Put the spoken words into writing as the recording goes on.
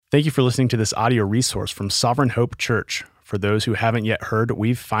Thank you for listening to this audio resource from Sovereign Hope Church. For those who haven't yet heard,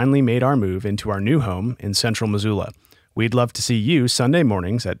 we've finally made our move into our new home in central Missoula. We'd love to see you Sunday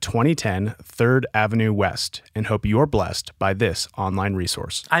mornings at 2010 3rd Avenue West and hope you're blessed by this online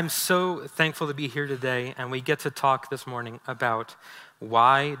resource. I'm so thankful to be here today, and we get to talk this morning about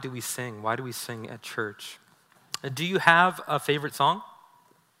why do we sing? Why do we sing at church? Do you have a favorite song?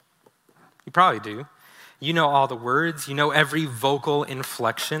 You probably do. You know all the words. You know every vocal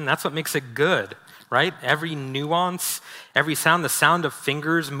inflection. That's what makes it good, right? Every nuance, every sound, the sound of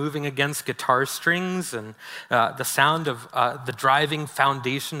fingers moving against guitar strings, and the sound of the driving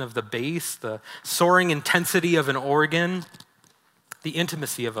foundation of the bass, the soaring intensity of an organ, the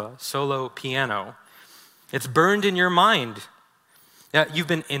intimacy of a solo piano. It's burned in your mind. You've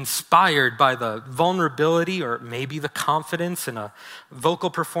been inspired by the vulnerability or maybe the confidence in a vocal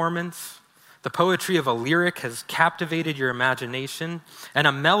performance. The poetry of a lyric has captivated your imagination, and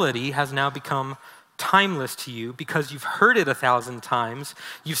a melody has now become timeless to you because you've heard it 1,000 times,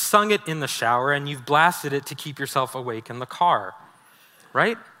 you've sung it in the shower, and you've blasted it to keep yourself awake in the car,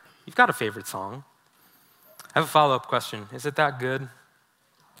 right? You've got a favorite song. I have a follow-up question. Is it that good?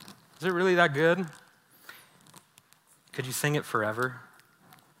 Is it really that good? Could you sing it forever?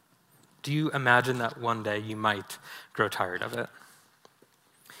 Do you imagine that one day you might grow tired of it?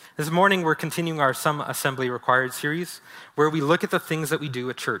 This morning, we're continuing our Some Assembly Required series, where we look at the things that we do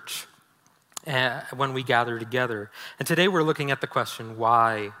at church when we gather together. And today, we're looking at the question,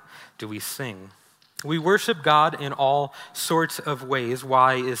 why do we sing? We worship God in all sorts of ways.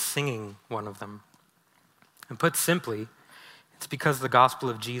 Why is singing one of them? And put simply, it's because the gospel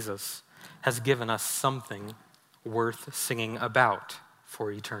of Jesus has given us something worth singing about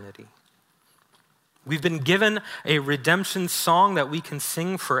for eternity. We've been given a redemption song that we can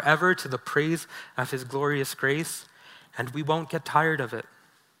sing forever to the praise of his glorious grace, and we won't get tired of it.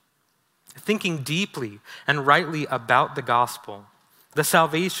 Thinking deeply and rightly about the gospel, the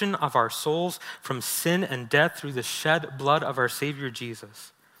salvation of our souls from sin and death through the shed blood of our Savior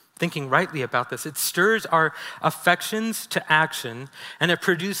Jesus. Thinking rightly about this, it stirs our affections to action, and it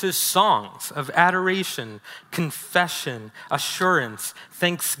produces songs of adoration, confession, assurance,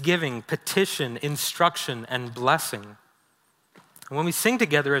 thanksgiving, petition, instruction, and blessing. And when we sing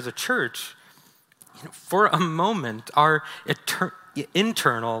together as a church, for a moment, our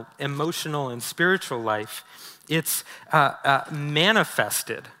internal, emotional, and spiritual life, it's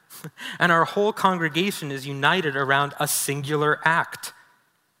manifested, and our whole congregation is united around a singular act,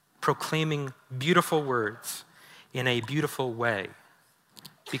 proclaiming beautiful words in a beautiful way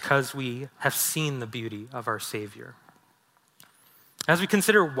because we have seen the beauty of our Savior. As we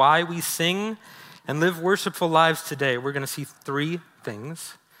consider why we sing and live worshipful lives today, we're going to see three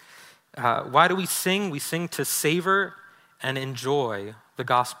things. Why do we sing? We sing to savor and enjoy the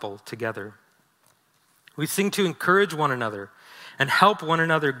gospel together. We sing to encourage one another and help one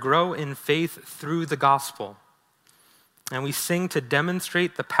another grow in faith through the gospel. And we sing to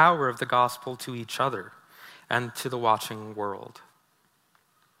demonstrate the power of the gospel to each other and to the watching world.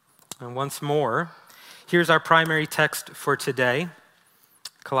 And once more, here's our primary text for today,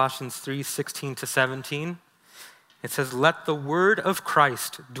 Colossians 3:16-17. It says, "Let the word of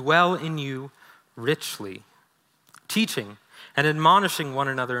Christ dwell in you richly, teaching and admonishing one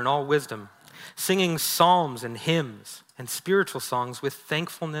another in all wisdom, singing psalms and hymns and spiritual songs with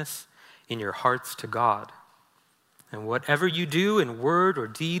thankfulness in your hearts to God. And whatever you do in word or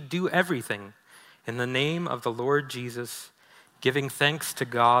deed, do everything in the name of the Lord Jesus, giving thanks to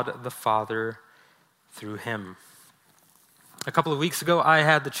God the Father through him." A couple of weeks ago, I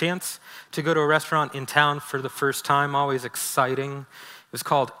had the chance to go to a restaurant in town for the first time, always exciting. It was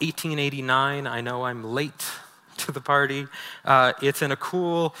called 1889. I know I'm late to the party. It's in a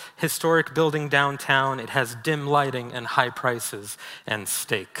cool historic building downtown. It has dim lighting and high prices and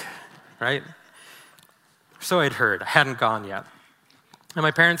steak, right? So I'd heard. I hadn't gone yet. And my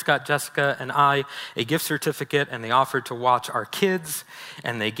parents got Jessica and I a gift certificate, and they offered to watch our kids,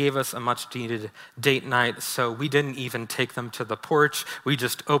 and they gave us a much-needed date night, so we didn't even take them to the porch. We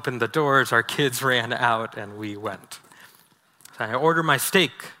just opened the doors, our kids ran out, and we went. So I ordered my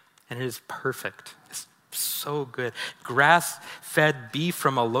steak, and it is perfect. It's so good. Grass-fed beef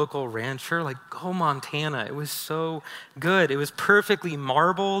from a local rancher, like go Montana. It was so good. It was perfectly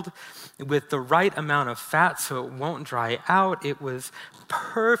marbled with the right amount of fat so it won't dry out. It was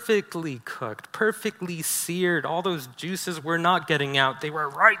perfectly cooked, perfectly seared. All those juices were not getting out. They were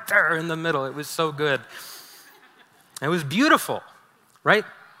right there in the middle. It was so good. It was beautiful, right?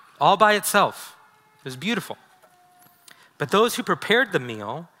 All by itself. It was beautiful. But those who prepared the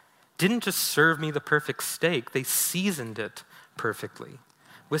meal didn't just serve me the perfect steak, they seasoned it perfectly.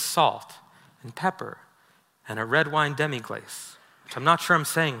 with salt and pepper and a red wine demi-glace, which I'm not sure I'm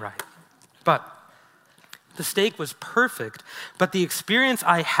saying right. But the steak was perfect, but the experience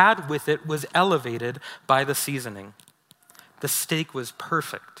I had with it was elevated by the seasoning. The steak was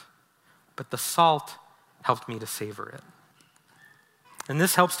perfect, but the salt helped me to savor it. And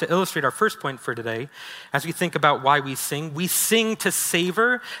this helps to illustrate our first point for today as we think about why we sing. We sing to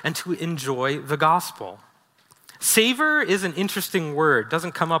savor and to enjoy the gospel. Savor is an interesting word.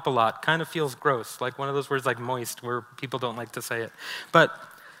 Doesn't come up a lot. Kind of feels gross, like one of those words like moist where people don't like to say it. But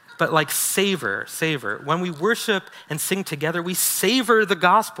like savor. When we worship and sing together, we savor the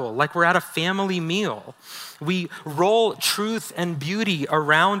gospel like we're at a family meal. We roll truth and beauty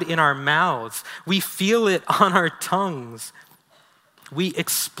around in our mouths. We feel it on our tongues. We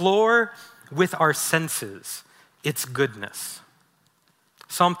explore with our senses its goodness.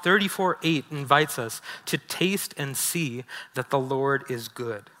 Psalm 34:8 invites us to taste and see that the Lord is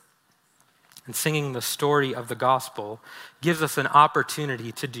good. And singing the story of the gospel gives us an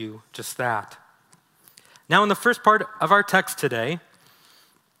opportunity to do just that. Now, in the first part of our text today,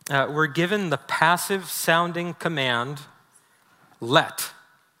 we're given the passive sounding command, let.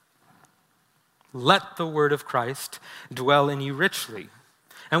 Let the word of Christ dwell in you richly.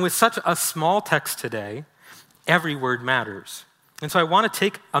 And with such a small text today, every word matters. And so I want to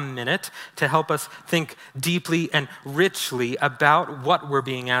take a minute to help us think deeply and richly about what we're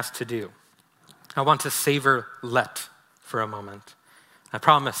being asked to do. I want to savor let for a moment. I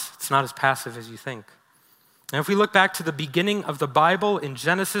promise it's not as passive as you think. And if we look back to the beginning of the Bible in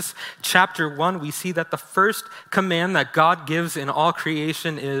Genesis chapter 1, we see that the first command that God gives in all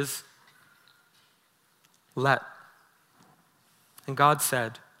creation is let. And God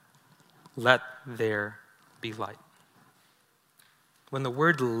said, let there be light. When the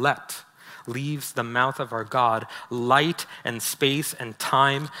word let leaves the mouth of our God, light and space and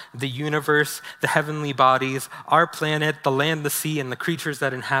time, the universe, the heavenly bodies, our planet, the land, the sea, and the creatures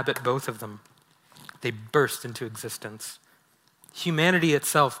that inhabit both of them, they burst into existence. Humanity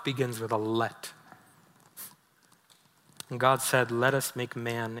itself begins with a let. And God said, let us make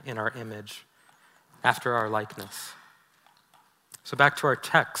man in our image, after our likeness. So back to our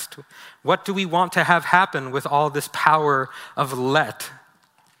text. What do we want to have happen with all this power of let?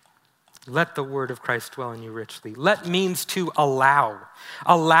 Let the word of Christ dwell in you richly. Let means to allow.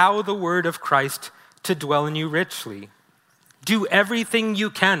 Allow the word of Christ to dwell in you richly. Do everything you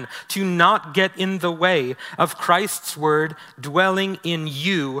can to not get in the way of Christ's word dwelling in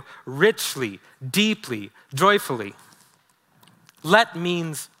you richly, deeply, joyfully. Let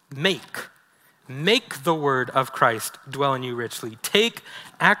means make. Make the word of Christ dwell in you richly. Take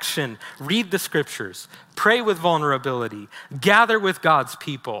action. Read the scriptures. Pray with vulnerability. Gather with God's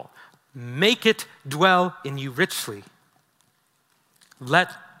people. Make it dwell in you richly.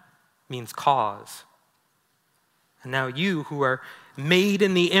 Let means cause. And now you who are made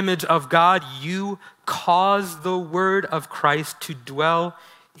in the image of God, you cause the word of Christ to dwell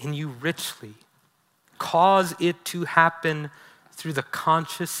in you richly. Cause it to happen through the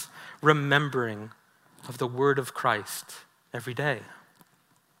conscious remembering of the word of Christ every day.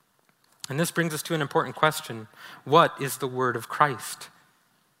 And this brings us to an important question. What is the word of Christ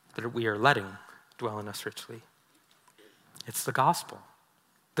that we are letting dwell in us richly? It's the gospel.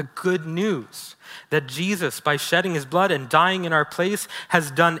 The good news that Jesus, by shedding his blood and dying in our place, has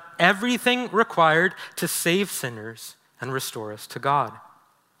done everything required to save sinners and restore us to God.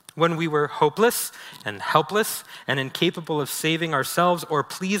 When we were hopeless and helpless and incapable of saving ourselves or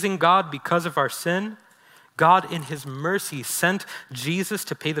pleasing God because of our sin, God in his mercy sent Jesus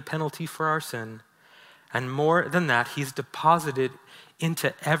to pay the penalty for our sin. And more than that, he's deposited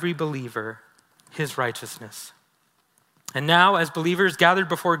into every believer his righteousness. And now, as believers gathered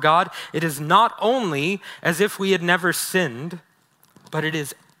before God, it is not only as if we had never sinned, but it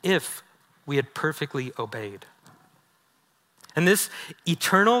is if we had perfectly obeyed. And this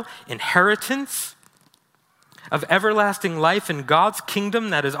eternal inheritance of everlasting life in God's kingdom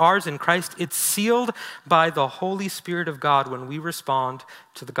that is ours in Christ, it's sealed by the Holy Spirit of God when we respond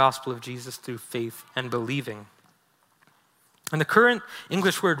to the gospel of Jesus through faith and believing. And the current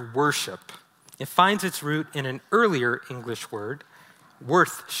English word worship, it finds its root in an earlier English word,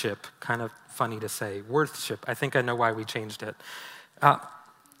 worthship, kind of funny to say, worthship. I think I know why we changed it.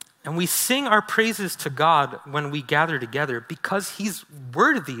 And we sing our praises to God when we gather together because he's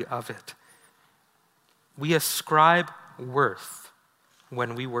worthy of it. We ascribe worth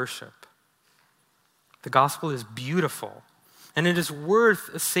when we worship. The gospel is beautiful, and it is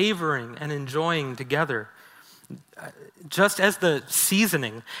worth savoring and enjoying together. Just as the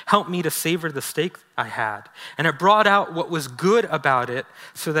seasoning helped me to savor the steak I had, and it brought out what was good about it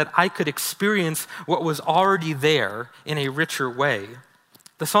so that I could experience what was already there in a richer way,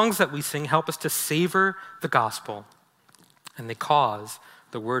 the songs that we sing help us to savor the gospel, and they cause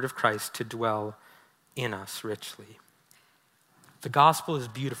the word of Christ to dwell in us richly. The gospel is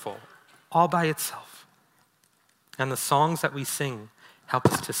beautiful all by itself, and the songs that we sing help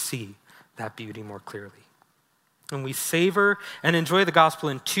us to see that beauty more clearly. And we savor and enjoy the gospel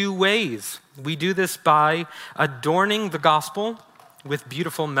in two ways. We do this by adorning the gospel with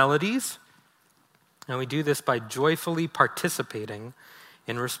beautiful melodies, and we do this by joyfully participating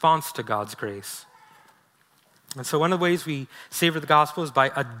in response to God's grace. And so one of the ways we savor the gospel is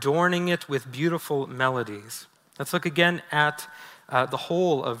by adorning it with beautiful melodies. Let's look again at the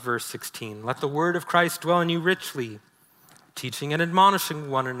whole of verse 16. Let the word of Christ dwell in you richly, teaching and admonishing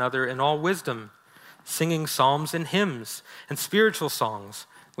one another in all wisdom, singing psalms and hymns and spiritual songs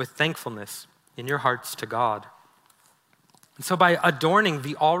with thankfulness in your hearts to God. And so by adorning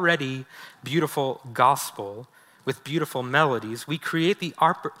the already beautiful gospel with beautiful melodies, we create the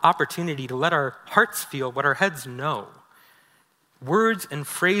opportunity to let our hearts feel what our heads know. Words and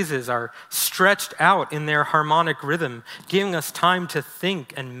phrases are stretched out in their harmonic rhythm, giving us time to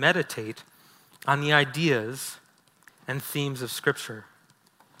think and meditate on the ideas and themes of Scripture.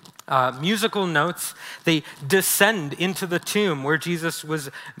 Musical notes, they descend into the tomb where Jesus was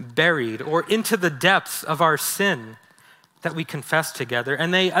buried, or into the depths of our sin that we confess together,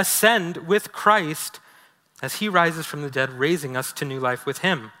 and they ascend with Christ as he rises from the dead, raising us to new life with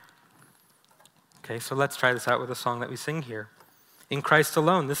him. Okay, so let's try this out with a song that we sing here. In Christ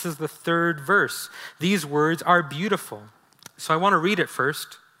alone, this is the third verse. These words are beautiful. So I want to read it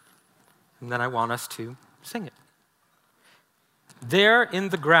first, and then I want us to sing it. There in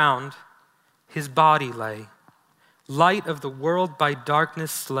the ground his body lay, light of the world by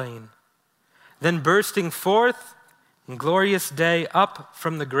darkness slain. Then bursting forth in glorious day up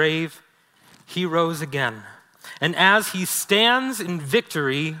from the grave, he rose again. And as he stands in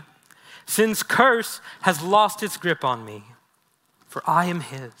victory, sin's curse has lost its grip on me. For I am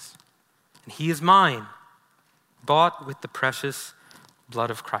his, and he is mine, bought with the precious blood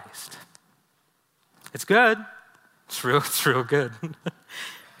of Christ. It's good. It's real good.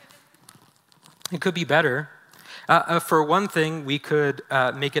 It could be better. For one thing, we could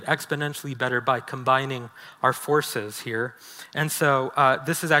make it exponentially better by combining our forces here. And so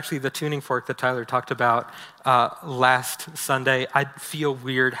this is actually the tuning fork that Tyler talked about last Sunday. I feel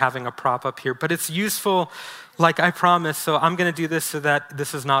weird having a prop up here, but it's useful, like I promised. So I'm going to do this so that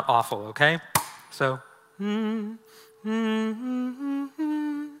this is not awful, okay? So.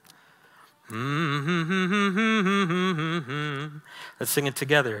 Let's sing it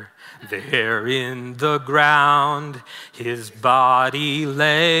together. There in the ground his body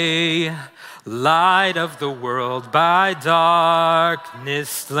lay, light of the world by darkness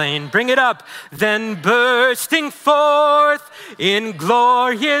slain. Bring it up. Then bursting forth in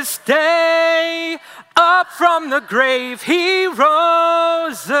glorious day, up from the grave he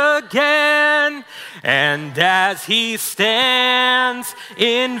rose again. And as he stands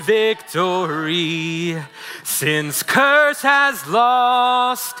in victory, sin's curse has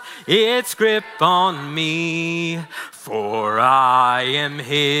lost its grip on me. For I am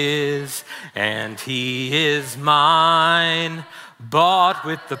his and he is mine, bought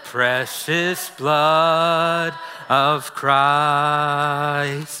with the precious blood of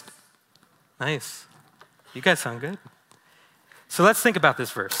Christ. Nice. You guys sound good. So let's think about this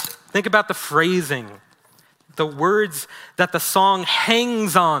verse. Think about the phrasing, the words that the song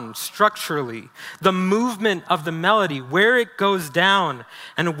hangs on structurally, the movement of the melody, where it goes down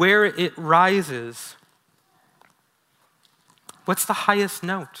and where it rises. What's the highest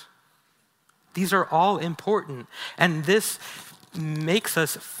note? These are all important. And this makes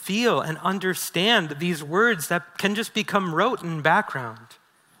us feel and understand these words that can just become rote in background.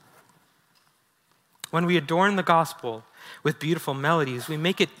 When we adorn the gospel with beautiful melodies, we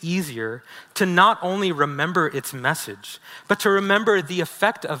make it easier to not only remember its message, but to remember the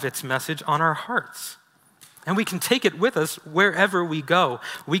effect of its message on our hearts. And we can take it with us wherever we go.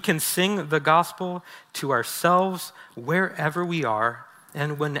 We can sing the gospel to ourselves wherever we are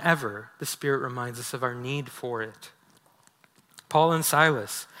and whenever the Spirit reminds us of our need for it. Paul and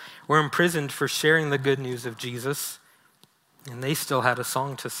Silas were imprisoned for sharing the good news of Jesus, and they still had a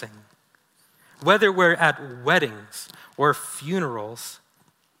song to sing. Whether we're at weddings or funerals,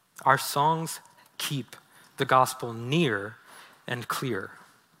 our songs keep the gospel near and clear.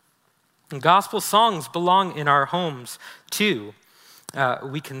 And gospel songs belong in our homes too.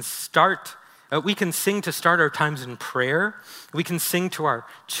 We can start We can sing to start our times in prayer. We can sing to our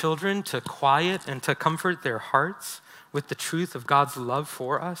children to quiet and to comfort their hearts with the truth of God's love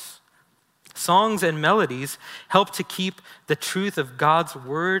for us. Songs and melodies help to keep the truth of God's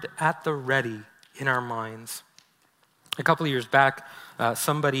word at the ready in our minds. A couple of years back,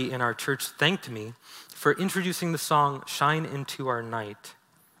 somebody in our church thanked me for introducing the song Shine Into Our Night.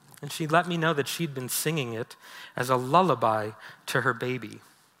 And she let me know that she'd been singing it as a lullaby to her baby.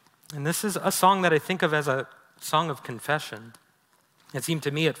 And this is a song that I think of as a song of confession. It seemed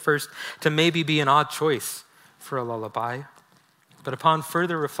to me at first to maybe be an odd choice for a lullaby. But upon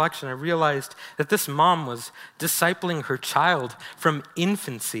further reflection, I realized that this mom was discipling her child from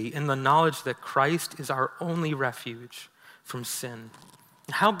infancy in the knowledge that Christ is our only refuge from sin.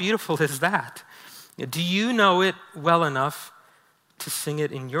 How beautiful is that? Do you know it well enough to sing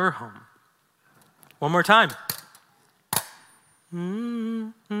it in your home? One more time.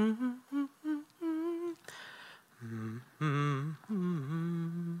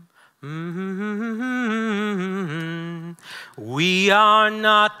 We are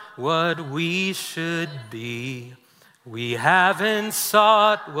not what we should be. We haven't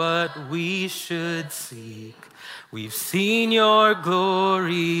sought what we should seek. We've seen your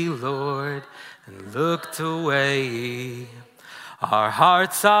glory, Lord, and looked away. Our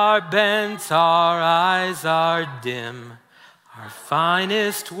hearts are bent, our eyes are dim. Our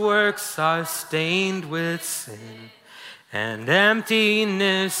finest works are stained with sin, and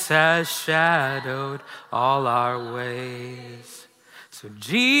emptiness has shadowed all our ways. So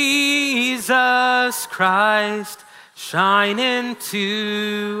Jesus Christ, shine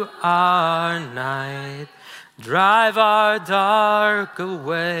into our night. Drive our dark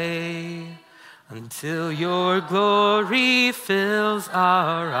away until your glory fills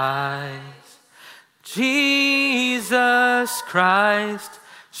our eyes. Jesus Christ,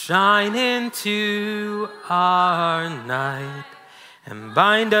 shine into our night and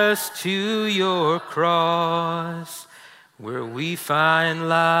bind us to your cross where we find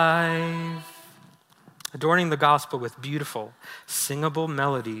life. Adorning the gospel with beautiful, singable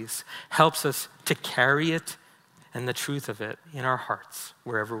melodies helps us to carry it and the truth of it in our hearts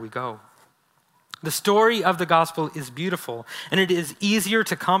wherever we go. The story of the gospel is beautiful, and it is easier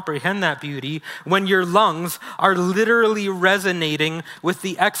to comprehend that beauty when your lungs are literally resonating with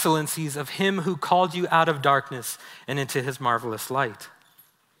the excellencies of him who called you out of darkness and into his marvelous light.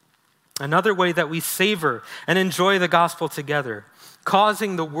 Another way that we savor and enjoy the gospel together,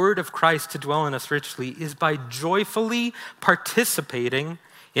 causing the word of Christ to dwell in us richly, is by joyfully participating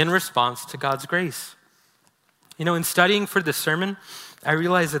in response to God's grace. You know, in studying for this sermon, I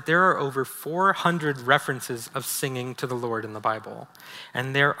realized that there are over 400 references of singing to the Lord in the Bible,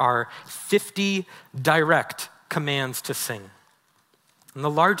 and there are 50 direct commands to sing. And the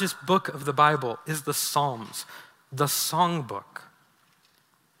largest book of the Bible is the Psalms, the songbook.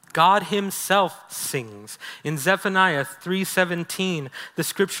 God himself sings. In Zephaniah 3:17, the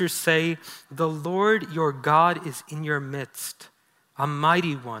scriptures say, "The Lord your God is in your midst, a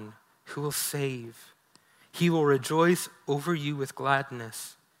mighty one who will save. He will rejoice over you with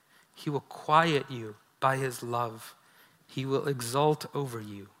gladness. He will quiet you by his love. He will exult over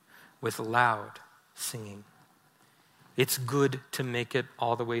you with loud singing." It's good to make it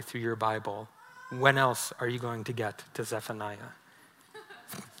all the way through your Bible. When else are you going to get to Zephaniah?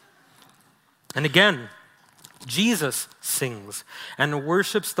 And again, Jesus sings and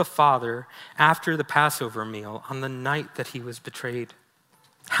worships the Father after the Passover meal on the night that he was betrayed.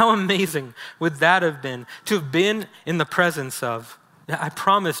 How amazing would that have been to have been in the presence of, I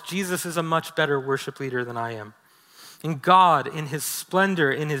promise Jesus is a much better worship leader than I am. And God, in his splendor,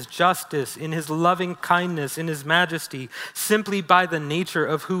 in his justice, in his loving kindness, in his majesty, simply by the nature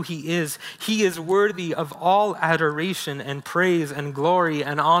of who he is worthy of all adoration and praise and glory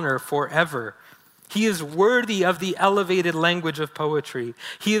and honor forever. He is worthy of the elevated language of poetry.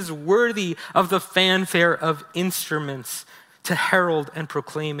 He is worthy of the fanfare of instruments to herald and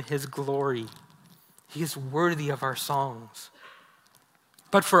proclaim his glory. He is worthy of our songs.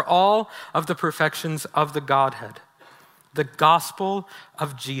 But for all of the perfections of the Godhead, the gospel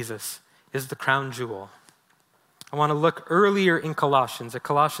of Jesus is the crown jewel. I want to look earlier in Colossians, at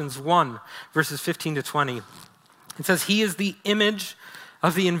Colossians 1, verses 15 to 20. It says, "He is the image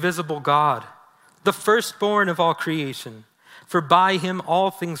of the invisible God, the firstborn of all creation. For by him all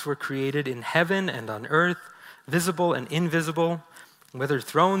things were created in heaven and on earth, visible and invisible, whether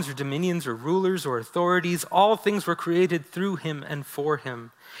thrones or dominions or rulers or authorities, all things were created through him and for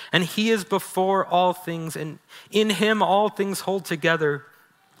him. And he is before all things, and in him all things hold together.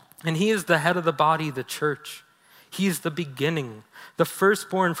 And he is the head of the body, the church. He is the beginning, the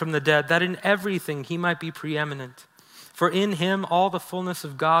firstborn from the dead, that in everything he might be preeminent. For in him all the fullness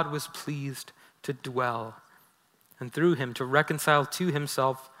of God was pleased to dwell, and through him to reconcile to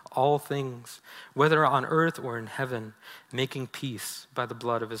himself all things, whether on earth or in heaven, making peace by the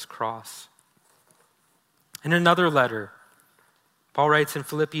blood of his cross. In another letter, Paul writes in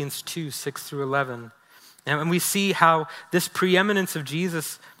Philippians 2, 6 through 11, and we see how this preeminence of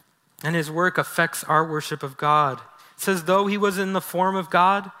Jesus and his work affects our worship of God. It says, though he was in the form of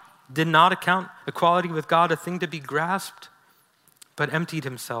God, did not account equality with God a thing to be grasped, but emptied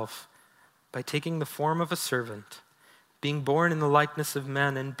himself by taking the form of a servant. Being born in the likeness of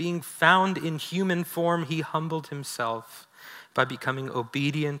men and being found in human form, he humbled himself by becoming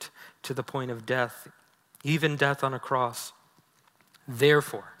obedient to the point of death, even death on a cross.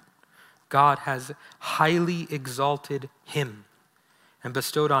 Therefore, God has highly exalted him and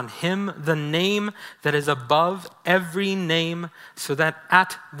bestowed on him the name that is above every name, so that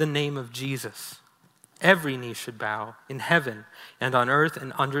at the name of Jesus, every knee should bow in heaven and on earth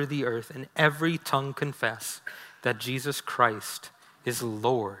and under the earth, and every tongue confess that Jesus Christ is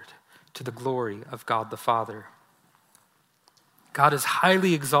Lord, to the glory of God the Father. God has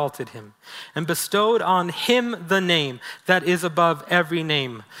highly exalted him and bestowed on him the name that is above every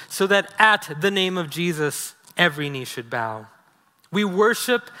name, so that at the name of Jesus, every knee should bow. We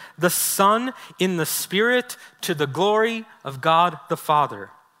worship the Son in the Spirit to the glory of God the Father.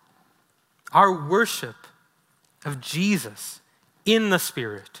 Our worship of Jesus in the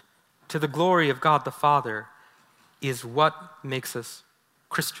Spirit to the glory of God the Father is what makes us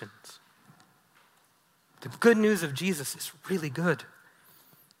Christians. The good news of Jesus is really good.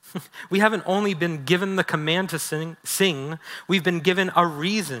 We haven't only been given the command to sing, we've been given a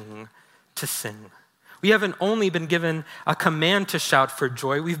reason to sing. We haven't only been given a command to shout for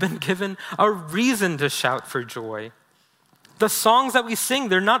joy, we've been given a reason to shout for joy. The songs that we sing,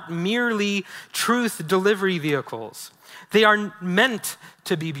 they're not merely truth delivery vehicles. They are meant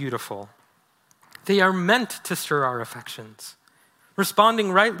to be beautiful. They are meant to stir our affections.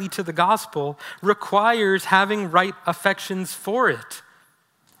 Responding rightly to the gospel requires having right affections for it.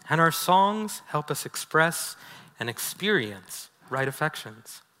 And our songs help us express and experience right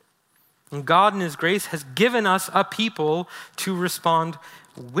affections. And God in his grace has given us a people to respond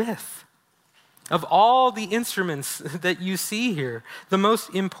with. Of all the instruments that you see here, the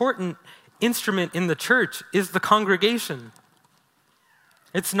most important instrument in the church is the congregation.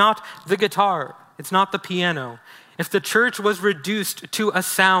 It's not the guitar. It's not the piano. If the church was reduced to a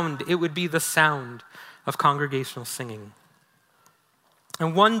sound, it would be the sound of congregational singing.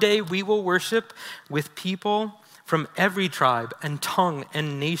 And one day we will worship with people from every tribe and tongue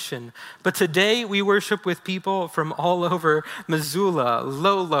and nation. But today we worship with people from all over Missoula,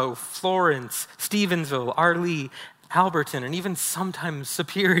 Lolo, Florence, Stevensville, Arlee, Alberton, and even sometimes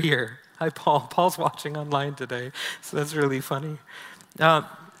Superior. Hi, Paul. Paul's watching online today, so that's really funny.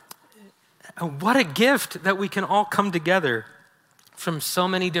 What a gift that we can all come together from so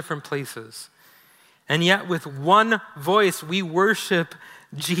many different places. And yet with one voice, we worship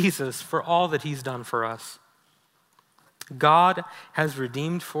Jesus for all that he's done for us. God has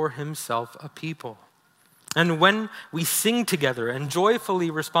redeemed for himself a people. And when we sing together and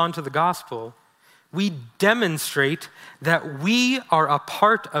joyfully respond to the gospel, we demonstrate that we are a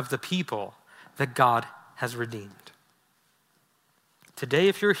part of the people that God has redeemed. Today,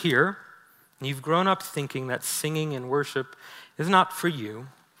 if you're here, and you've grown up thinking that singing and worship is not for you,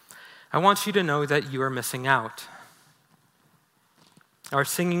 I want you to know that you are missing out. Our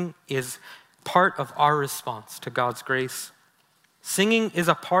singing is part of our response to God's grace. Singing is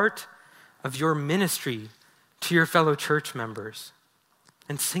a part of your ministry to your fellow church members.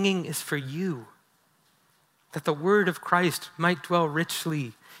 And singing is for you, that the word of Christ might dwell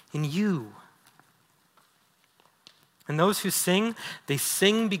richly in you. And those who sing, they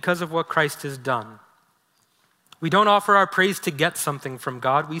sing because of what Christ has done. We don't offer our praise to get something from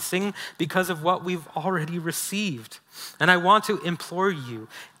God. We sing because of what we've already received. And I want to implore you,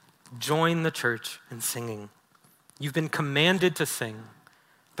 join the church in singing. You've been commanded to sing,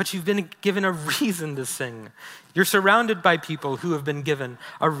 but you've been given a reason to sing. You're surrounded by people who have been given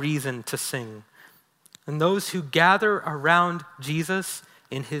a reason to sing. And those who gather around Jesus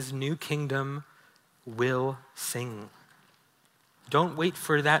in his new kingdom will sing. Don't wait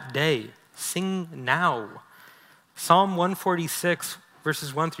for that day. Sing now. Psalm 146,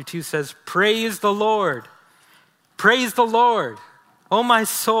 verses 1 through 2 says, "Praise the Lord. Praise the Lord. O my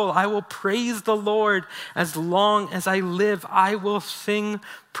soul, I will praise the Lord as long as I live. I will sing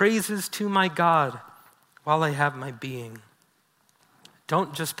praises to my God while I have my being.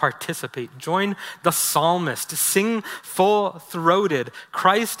 Don't just participate. Join the psalmist. Sing full-throated.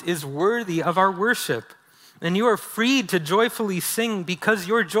 Christ is worthy of our worship. And you are freed to joyfully sing because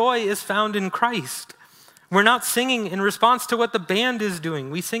your joy is found in Christ. We're not singing in response to what the band is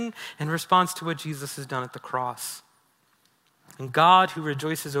doing. We sing in response to what Jesus has done at the cross. And God, who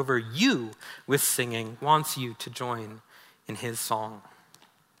rejoices over you with singing, wants you to join in his song.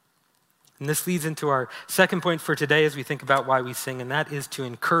 And this leads into our second point for today as we think about why we sing, and that is to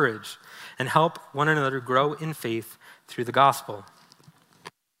encourage and help one another grow in faith through the gospel.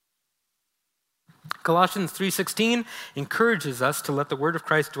 Colossians 3:16 encourages us to let the word of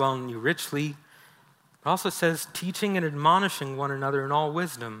Christ dwell in you richly. It also says, teaching and admonishing one another in all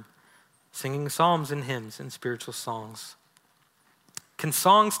wisdom, singing psalms and hymns and spiritual songs. Can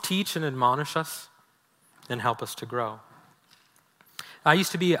songs teach and admonish us and help us to grow? I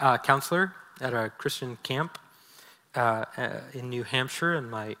used to be a counselor at a Christian camp in New Hampshire, and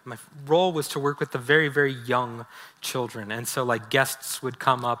my role was to work with the very, very young children. And so guests would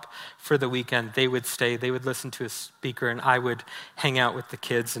come up for the weekend, they would stay, they would listen to a speaker, and I would hang out with the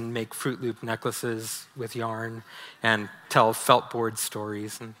kids and make Fruit Loop necklaces with yarn and tell felt board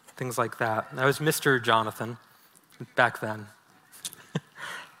stories and things like that. I was Mr. Jonathan back then.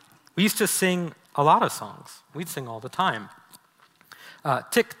 We used to sing a lot of songs. We'd sing all the time.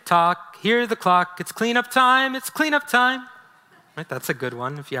 Tick-tock, hear the clock, it's cleanup time, it's cleanup time. Right, that's a good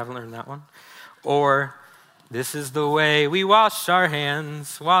one if you haven't learned that one. Or, this is the way we wash our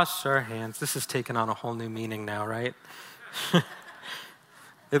hands, wash our hands. This has taken on a whole new meaning now, right?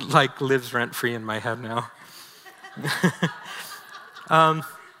 It lives rent-free in my head now. How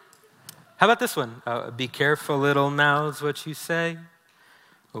about this one? Be careful, little mouths, what you say.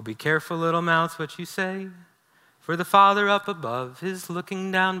 Oh, be careful, little mouths, what you say. For the Father up above is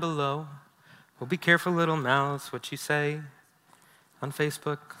looking down below. Well, be careful, little mouths, what you say on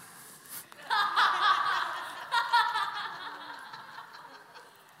Facebook.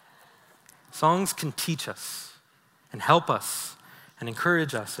 Songs can teach us and help us and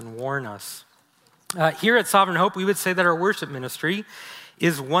encourage us and warn us. Here at Sovereign Hope, we would say that our worship ministry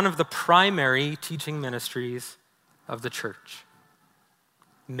is one of the primary teaching ministries of the church.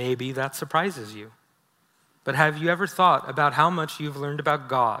 Maybe that surprises you. But have you ever thought about how much you've learned about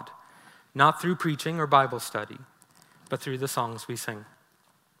God, not through preaching or Bible study, but through the songs we sing?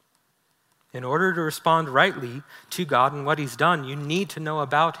 In order to respond rightly to God and what he's done, you need to know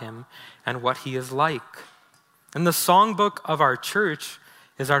about him and what he is like. And the songbook of our church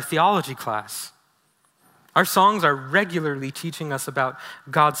is our theology class. Our songs are regularly teaching us about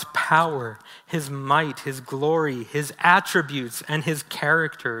God's power, his might, his glory, his attributes, and his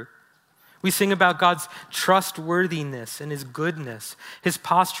character. We sing about God's trustworthiness and his goodness, his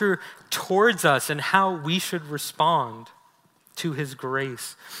posture towards us, and how we should respond to his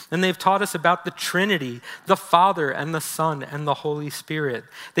grace. And they've taught us about the Trinity, the Father and the Son and the Holy Spirit.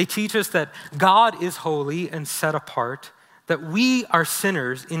 They teach us that God is holy and set apart, that we are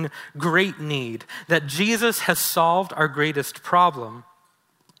sinners in great need, that Jesus has solved our greatest problem,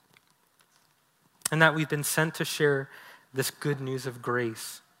 and that we've been sent to share this good news of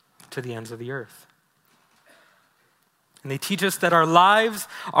grace to the ends of the earth. And they teach us that our lives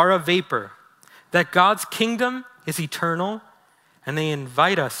are a vapor, that God's kingdom is eternal, and they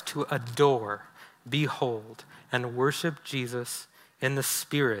invite us to adore, behold, and worship Jesus in the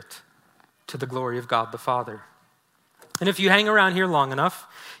Spirit to the glory of God the Father. And if you hang around here long enough,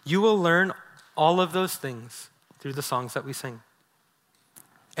 you will learn all of those things through the songs that we sing.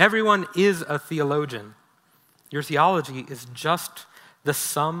 Everyone is a theologian. Your theology is just the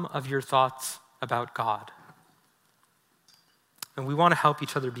sum of your thoughts about God. And we want to help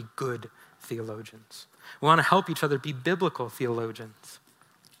each other be good theologians. We want to help each other be biblical theologians.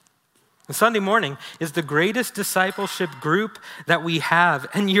 And Sunday morning is the greatest discipleship group that we have,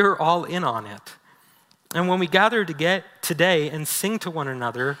 and you're all in on it. And when we gather today and sing to one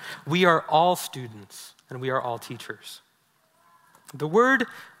another, we are all students and we are all teachers. The word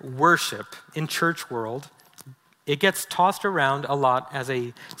worship in church world, it gets tossed around a lot as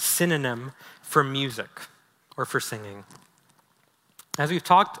a synonym for music or for singing. As we've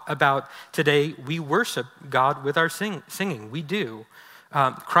talked about today, we worship God with our singing. We do.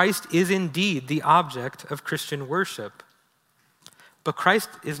 Christ is indeed the object of Christian worship. But Christ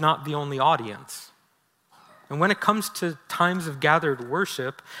is not the only audience. And when it comes to times of gathered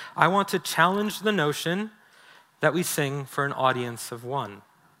worship, I want to challenge the notion that we sing for an audience of one.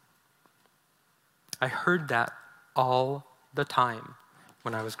 I heard that all the time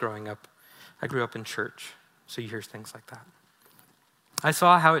when I was growing up. I grew up in church, so you hear things like that. I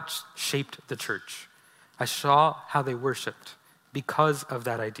saw how it shaped the church. I saw how they worshiped because of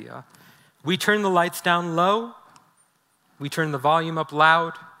that idea. We turn the lights down low, we turn the volume up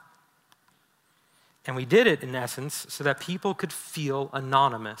loud, and we did it, in essence, so that people could feel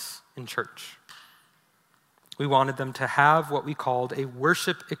anonymous in church. We wanted them to have what we called a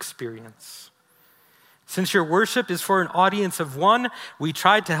worship experience. Since your worship is for an audience of one, we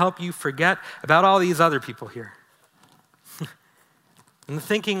tried to help you forget about all these other people here. And the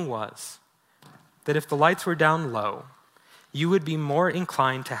thinking was that if the lights were down low, you would be more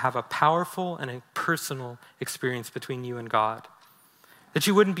inclined to have a powerful and a personal experience between you and God. That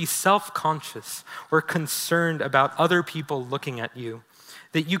you wouldn't be self-conscious or concerned about other people looking at you.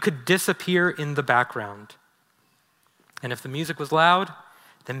 That you could disappear in the background. And if the music was loud,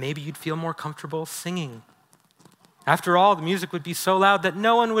 then maybe you'd feel more comfortable singing. After all, the music would be so loud that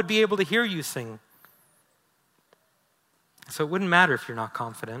no one would be able to hear you sing. So it wouldn't matter if you're not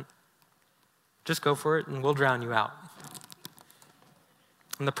confident. Just go for it and we'll drown you out.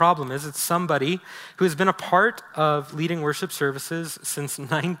 And the problem is, it's somebody who has been a part of leading worship services since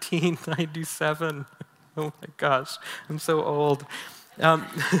 1997. Oh my gosh, I'm so old.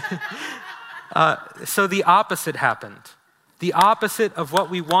 So the opposite happened. The opposite of what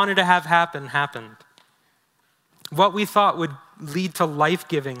we wanted to have happen happened. What we thought would lead to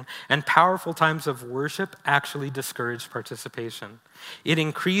life-giving and powerful times of worship actually discouraged participation. It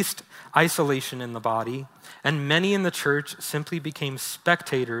increased isolation in the body, and many in the church simply became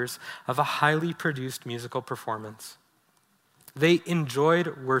spectators of a highly produced musical performance. They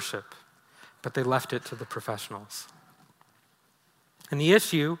enjoyed worship, but they left it to the professionals. And the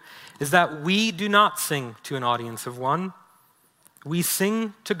issue is that we do not sing to an audience of one. We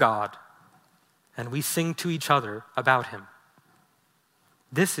sing to God, and we sing to each other about him.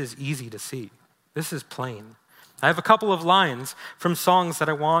 This is easy to see. This is plain. I have a couple of lines from songs that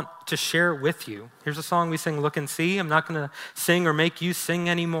I want to share with you. Here's a song we sing, Look and See. I'm not going to sing or make you sing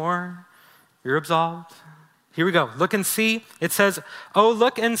anymore. You're absolved. Here we go. Look and see. It says, "Oh,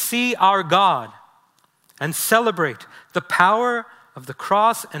 look and see our God and celebrate the power of the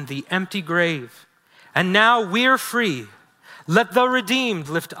cross and the empty grave. And now we're free. Let the redeemed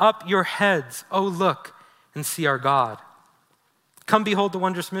lift up your heads. Oh, look and see our God. Come behold the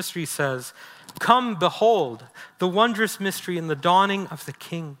wondrous mystery," says. "Come behold the wondrous mystery in the dawning of the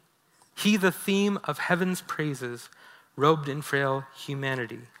King. He the theme of heaven's praises, robed in frail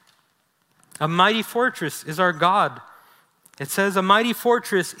humanity. A mighty fortress is our God." It says, "A mighty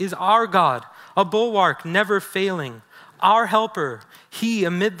fortress is our God, a bulwark never failing. Our helper, he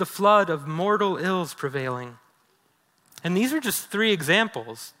amid the flood of mortal ills prevailing." And these are just 3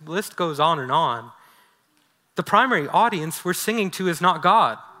 examples. The list goes on and on. The primary audience we're singing to is not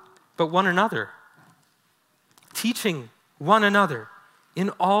God, but one another. Teaching one another in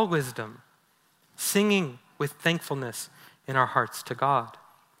all wisdom, singing with thankfulness in our hearts to God.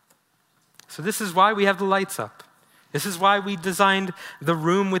 So this is why we have the lights up. This is why we designed the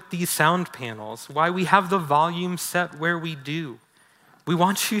room with these sound panels, why we have the volume set where we do. We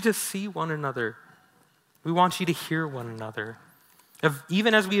want you to see one another. We want you to hear one another.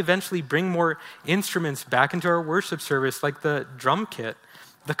 Even as we eventually bring more instruments back into our worship service, like the drum kit,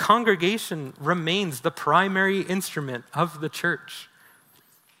 the congregation remains the primary instrument of the church.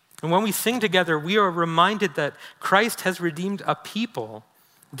 And when we sing together, we are reminded that Christ has redeemed a people,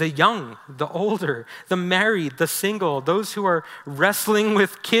 the young, the older, the married, the single, those who are wrestling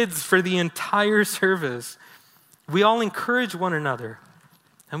with kids for the entire service. We all encourage one another,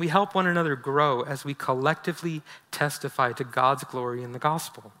 and we help one another grow as we collectively testify to God's glory in the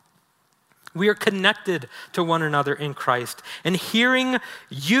gospel. We are connected to one another in Christ, and hearing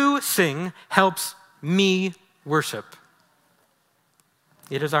you sing helps me worship.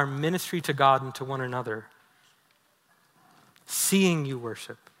 It is our ministry to God and to one another. Seeing you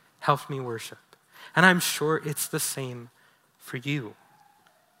worship helps me worship. And I'm sure it's the same for you.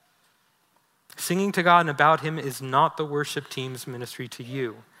 Singing to God and about him is not the worship team's ministry to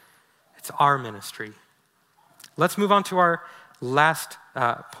you. It's our ministry. Let's move on to our last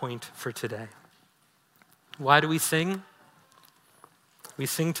point for today. Why do we sing? We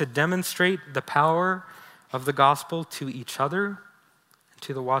sing to demonstrate the power of the gospel to each other and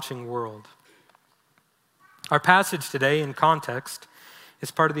to the watching world. Our passage today in context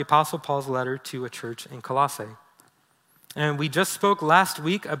is part of the Apostle Paul's letter to a church in Colossae. And we just spoke last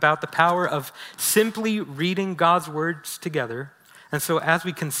week about the power of simply reading God's words together. And so as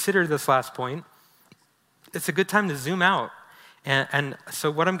we consider this last point, it's a good time to zoom out. And so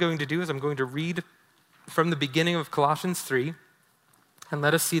what I'm going to do is I'm going to read from the beginning of Colossians 3, and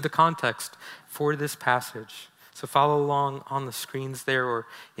let us see the context for this passage. So follow along on the screens there or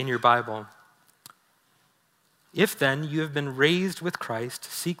in your Bible. If then you have been raised with Christ,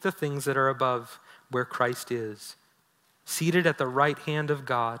 seek the things that are above, where Christ is, seated at the right hand of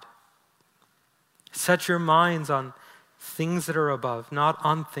God. Set your minds on things that are above, not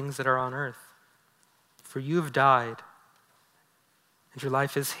on things that are on earth. For you have died, and your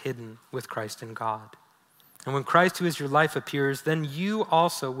life is hidden with Christ in God. And when Christ, who is your life, appears, then you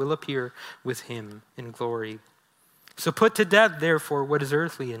also will appear with him in glory. So put to death, therefore, what is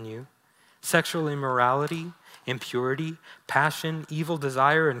earthly in you: sexual immorality, impurity, passion, evil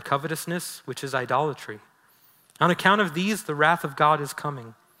desire, and covetousness, which is idolatry. On account of these, the wrath of God is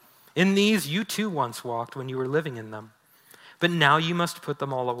coming. In these you too once walked when you were living in them. But now you must put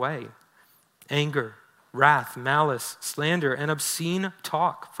them all away: anger, wrath, malice, slander, and obscene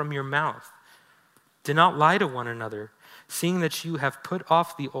talk from your mouth. Do not lie to one another, seeing that you have put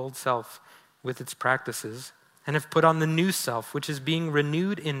off the old self with its practices, and have put on the new self, which is being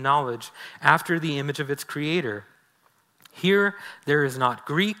renewed in knowledge after the image of its creator. Here there is not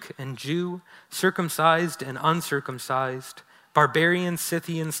Greek and Jew, circumcised and uncircumcised, barbarian,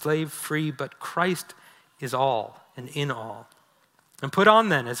 Scythian, slave, free, but Christ is all and in all. And put on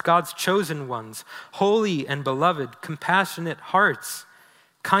then, as God's chosen ones, holy and beloved, compassionate hearts,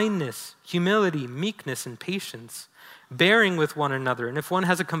 kindness, humility, meekness, and patience, bearing with one another, and if one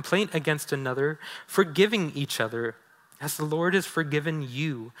has a complaint against another, forgiving each other. As the Lord has forgiven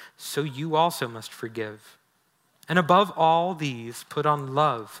you, so you also must forgive. And above all these, put on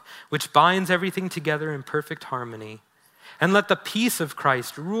love, which binds everything together in perfect harmony. And let the peace of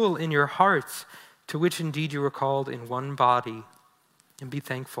Christ rule in your hearts, to which indeed you were called in one body, and be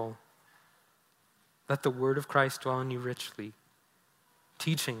thankful. Let the word of Christ dwell in you richly,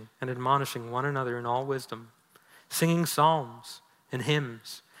 teaching and admonishing one another in all wisdom, singing psalms and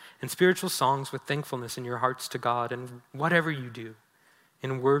hymns and spiritual songs with thankfulness in your hearts to God. And whatever you do,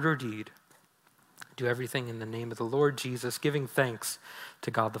 in word or deed, do everything in the name of the Lord Jesus, giving thanks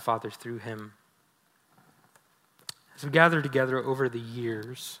to God the Father through him. As we gather together over the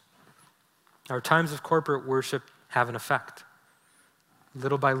years, our times of corporate worship have an effect.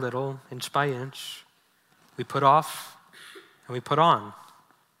 Little by little, inch by inch, we put off and we put on.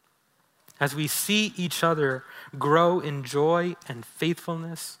 As we see each other grow in joy and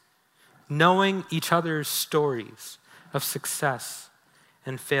faithfulness, knowing each other's stories of success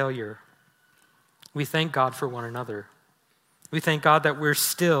and failure, we thank God for one another. We thank God that we're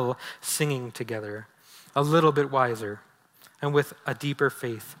still singing together, a little bit wiser, and with a deeper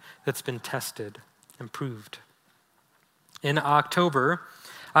faith that's been tested and proved. In October,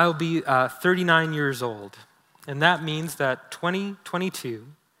 I'll be 39 years old, and that means that 2022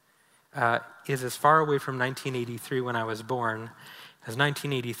 is as far away from 1983 when I was born as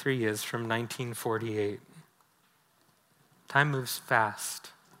 1983 is from 1948. Time moves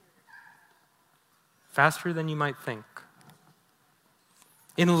fast. Faster than you might think.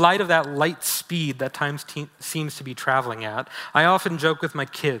 In light of that light speed that time seems to be traveling at, I often joke with my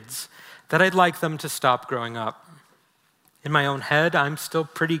kids that I'd like them to stop growing up. In my own head, I'm still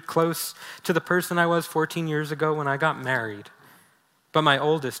pretty close to the person I was 14 years ago when I got married. But my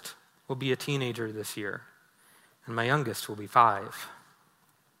oldest will be a teenager this year, and my youngest will be 5.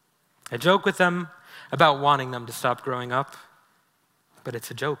 I joke with them about wanting them to stop growing up, but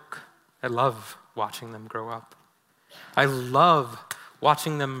it's a joke. I love watching them grow up. I love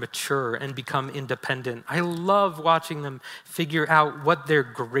watching them mature and become independent. I love watching them figure out what they're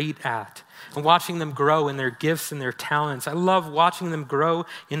great at and watching them grow in their gifts and their talents. I love watching them grow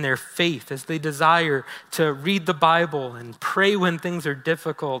in their faith as they desire to read the Bible and pray when things are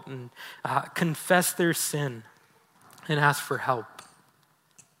difficult and confess their sin and ask for help.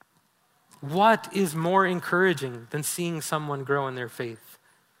 What is more encouraging than seeing someone grow in their faith?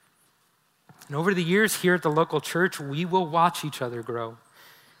 And over the years here at the local church, we will watch each other grow.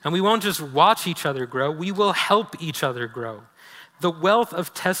 And we won't just watch each other grow, we will help each other grow. The wealth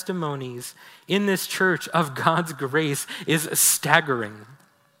of testimonies in this church of God's grace is staggering.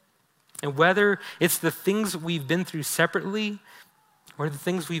 And whether it's the things we've been through separately or the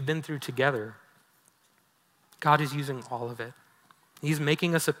things we've been through together, God is using all of it. He's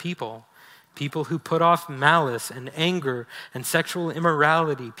making us a people who put off malice and anger and sexual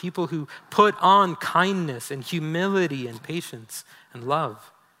immorality, people who put on kindness and humility and patience and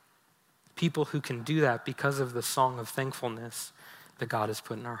love, people who can do that because of the song of thankfulness that God has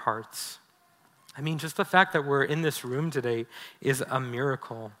put in our hearts. I mean, just the fact that we're in this room today is a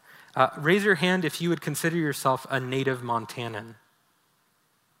miracle. Raise your hand if you would consider yourself a native Montanan.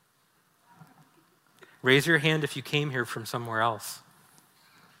 Raise your hand if you came here from somewhere else.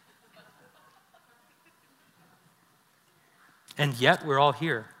 And yet we're all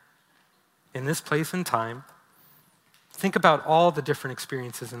here in this place and time Think about all the different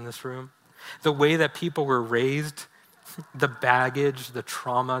experiences in this room, the way that people were raised, the baggage, the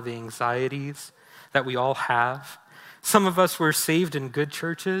trauma, the anxieties that we all have. Some of us were saved in good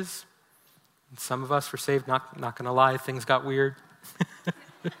churches. And some of us were saved, not going to lie, things got weird.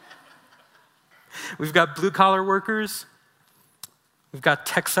 We've got blue-collar workers. We've got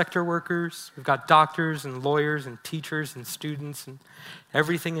tech sector workers. We've got doctors and lawyers and teachers and students and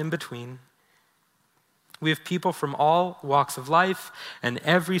everything in between. We have people from all walks of life and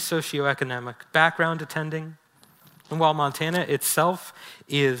every socioeconomic background attending. And while Montana itself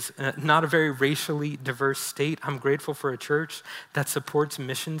is not a very racially diverse state, I'm grateful for a church that supports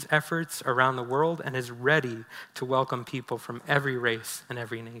missions efforts around the world and is ready to welcome people from every race and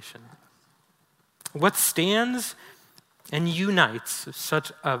every nation. What stands and unites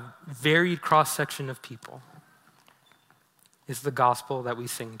such a varied cross-section of people is the gospel that we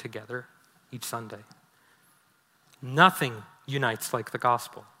sing together each Sunday. Nothing unites like the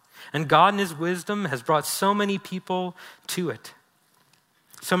gospel. And God in his wisdom has brought so many people to it.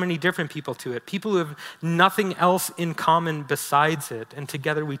 So many different people to it. People who have nothing else in common besides it. And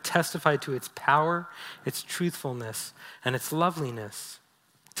together we testify to its power, its truthfulness, and its loveliness.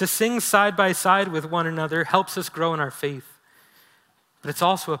 To sing side by side with one another helps us grow in our faith. But it's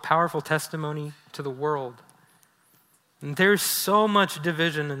also a powerful testimony to the world. And there's so much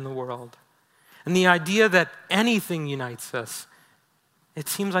division in the world. And the idea that anything unites us, it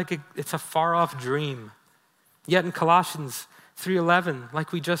seems like it's a far-off dream. Yet in Colossians 3:11,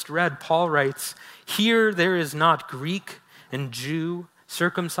 like we just read, Paul writes, "Here there is not Greek and Jew,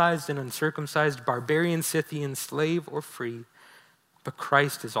 circumcised and uncircumcised, barbarian, Scythian, slave or free, but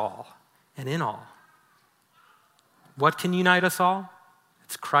Christ is all and in all." What can unite us all?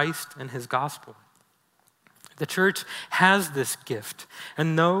 It's Christ and his gospel. The church has this gift,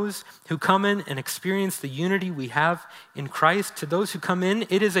 and those who come in and experience the unity we have in Christ, to those who come in,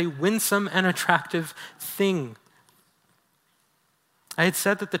 it is a winsome and attractive thing. I had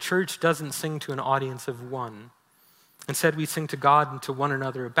said that the church doesn't sing to an audience of one. Instead, we sing to God and to one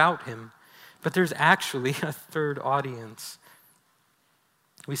another about him, but there's actually a third audience.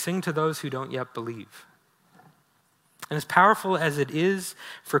 We sing to those who don't yet believe. And as powerful as it is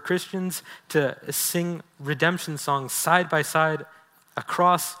for Christians to sing redemption songs side by side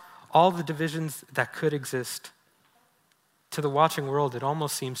across all the divisions that could exist, to the watching world, it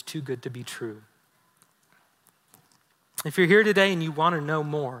almost seems too good to be true. If you're here today and you want to know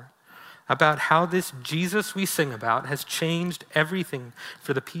more about how this Jesus we sing about has changed everything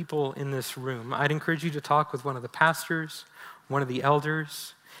for the people in this room, I'd encourage you to talk with one of the pastors, one of the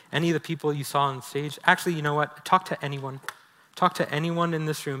elders, any of the people you saw on stage. Actually, you know what? Talk to anyone. Talk to anyone in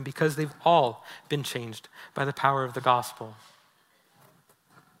this room, because they've all been changed by the power of the gospel.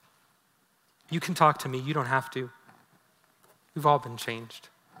 You can talk to me. You don't have to. We've all been changed.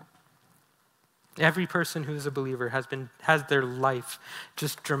 Every person who is a believer has their life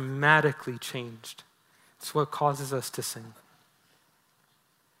just dramatically changed. It's what causes us to sing.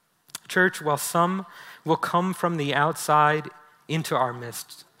 Church, while some will come from the outside into our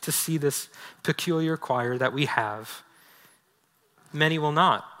midst to see this peculiar choir that we have, many will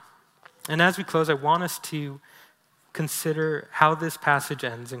not. And as we close, I want us to consider how this passage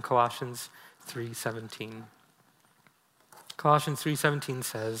ends in Colossians 3:17. Colossians 3:17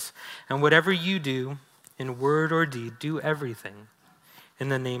 says, "And whatever you do in word or deed, do everything in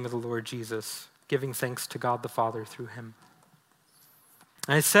the name of the Lord Jesus, giving thanks to God the Father through him."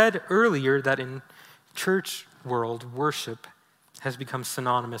 And I said earlier that in church world, worship has become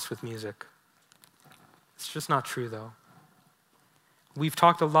synonymous with music. It's just not true, though. We've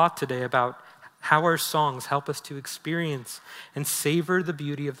talked a lot today about how our songs help us to experience and savor the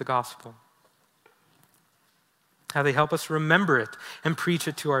beauty of the gospel, how they help us remember it and preach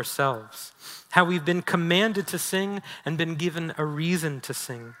it to ourselves, how we've been commanded to sing and been given a reason to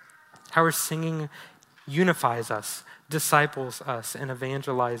sing, how our singing unifies us, disciples us, and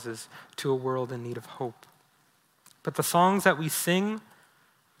evangelizes to a world in need of hope. But the songs that we sing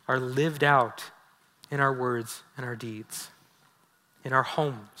are lived out in our words and our deeds, in our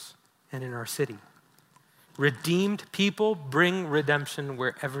homes and in our city. Redeemed people bring redemption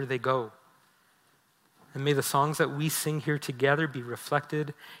wherever they go. And may the songs that we sing here together be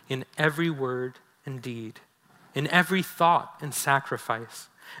reflected in every word and deed, in every thought and sacrifice.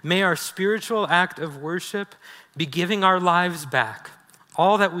 May our spiritual act of worship be giving our lives back,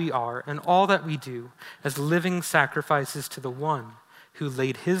 all that we are and all that we do, as living sacrifices to the one who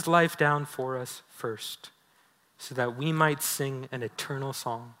laid his life down for us first, so that we might sing an eternal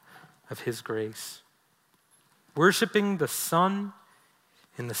song of his grace. Worshiping the Son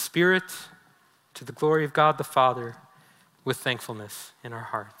in the Spirit to the glory of God the Father with thankfulness in our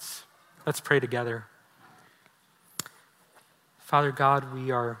hearts. Let's pray together. Father God,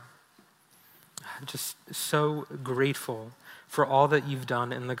 we are just so grateful for all that you've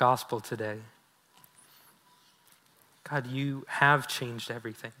done in the gospel today. God, you have changed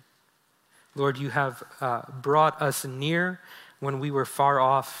everything. Lord, you have brought us near when we were far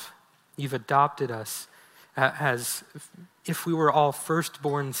off. You've adopted us as if we were all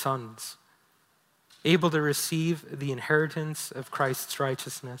firstborn sons, able to receive the inheritance of Christ's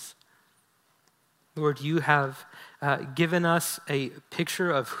righteousness. Lord, you have given us a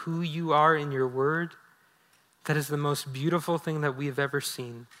picture of who you are in your word that is the most beautiful thing that we have ever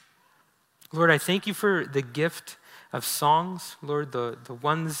seen. Lord, I thank you for the gift of songs, Lord, the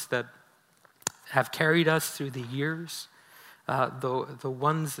ones that have carried us through the years, the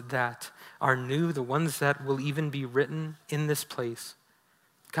ones that are new, the ones that will even be written in this place.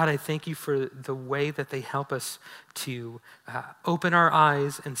 God, I thank you for the way that they help us to open our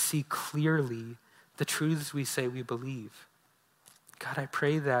eyes and see clearly the truths we say we believe. God, I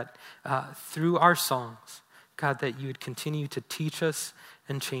pray that through our songs, God, that you would continue to teach us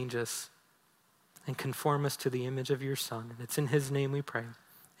and change us and conform us to the image of your Son. And it's in his name we pray.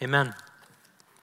 Amen.